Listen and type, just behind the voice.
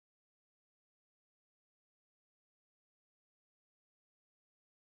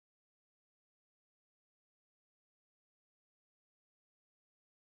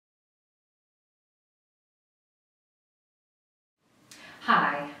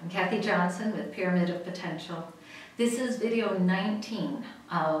Hi, I'm Kathy Johnson with Pyramid of Potential. This is video 19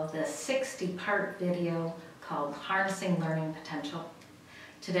 of the 60-part video called Harnessing Learning Potential.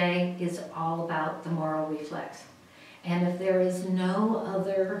 Today is all about the Moro Reflex. And if there is no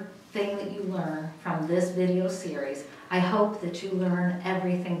other thing that you learn from this video series, I hope that you learn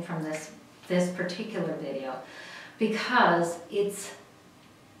everything from this particular video, because it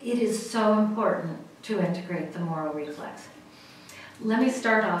is so important to integrate the Moro Reflex. Let me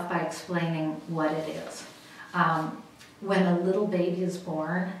start off by explaining what it is. When a little baby is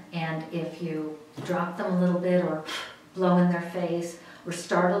born, and if you drop them a little bit or blow in their face or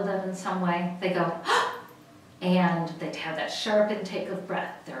startle them in some way, they go, and they have that sharp intake of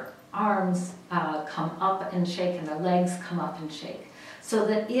breath. Their arms come up and shake, and their legs come up and shake. So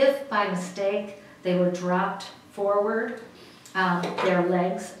that if by mistake they were dropped forward, their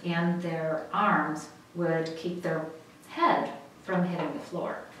legs and their arms would keep their head from hitting the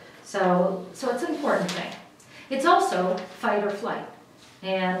floor. So it's an important thing. It's also fight or flight,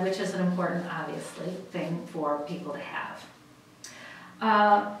 and which is an important, obviously, thing for people to have.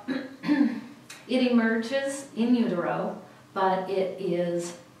 It emerges in utero, but it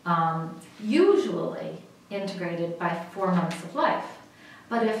is usually integrated by 4 months of life.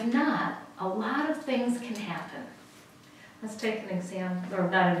 But if not, a lot of things can happen. Let's take an example, or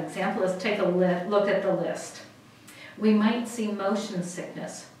not an example, let's take a look at the list. We might see motion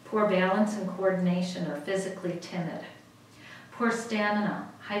sickness, poor balance and coordination, or physically timid. Poor stamina,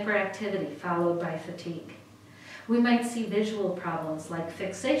 hyperactivity followed by fatigue. We might see visual problems like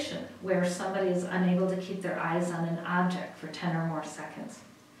fixation, where somebody is unable to keep their eyes on an object for 10 or more seconds.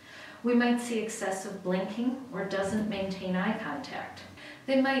 We might see excessive blinking or doesn't maintain eye contact.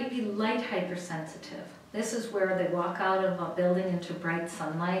 They might be light hypersensitive. This is where they walk out of a building into bright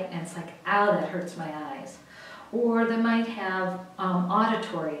sunlight and it's like, ow, that hurts my eyes. Or they might have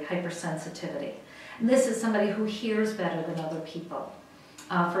auditory hypersensitivity. And this is somebody who hears better than other people.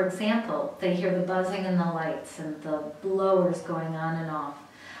 For example, they hear the buzzing in the lights and the blowers going on and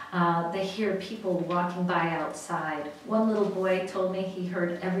off. They hear people walking by outside. One little boy told me he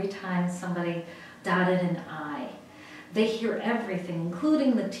heard every time somebody dotted an I. They hear everything,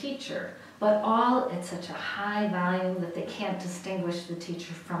 including the teacher, but all at such a high volume that they can't distinguish the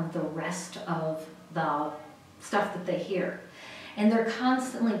teacher from the rest of the stuff that they hear. And they're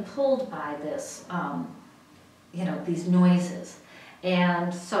constantly pulled by this, these noises.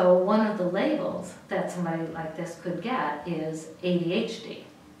 And so one of the labels that somebody like this could get is ADHD,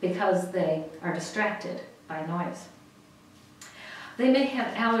 because they are distracted by noise. They may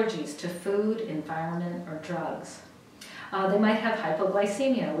have allergies to food, environment, or drugs. They might have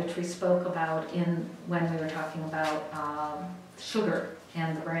hypoglycemia, which we spoke about when we were talking about sugar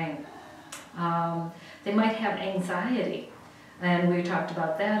and the brain. They might have anxiety, and we talked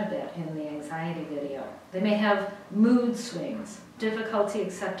about that a bit in the anxiety video. They may have mood swings, difficulty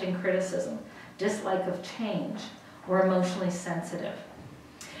accepting criticism, dislike of change, or emotionally sensitive.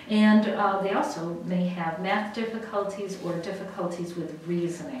 And they also may have math difficulties or difficulties with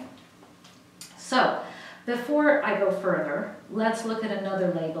reasoning. So, before I go further, let's look at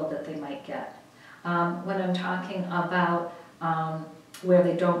another label that they might get. When I'm talking about where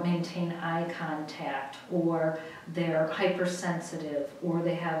they don't maintain eye contact, or they're hypersensitive, or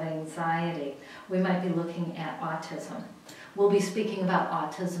they have anxiety, we might be looking at autism. We'll be speaking about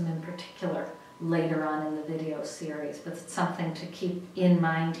autism in particular later on in the video series, but it's something to keep in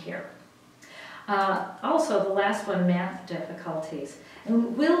mind here. Also, the last one, math difficulties.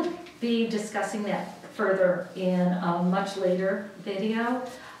 And we'll be discussing that further in a much later video,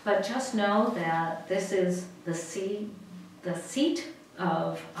 but just know that this is the seat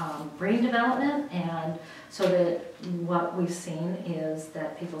of brain development, and so that what we've seen is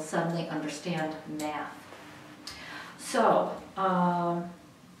that people suddenly understand math. So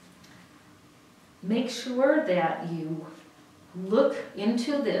make sure that you look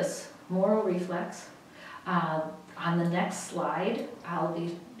into this Moro Reflex. On the next slide, I'll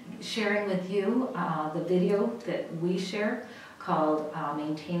be sharing with you the video that we share called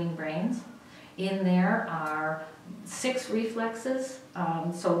Maintaining Brains. In there are 6 reflexes,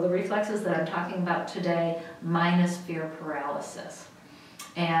 so the reflexes that I'm talking about today minus fear paralysis.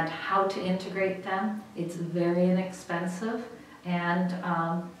 And how to integrate them. It's very inexpensive, and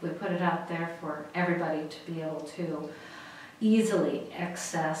we put it out there for everybody to be able to easily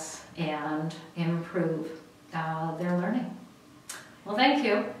access and improve their learning. Well, thank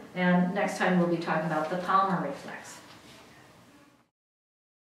you, and next time we'll be talking about the Palmar reflex.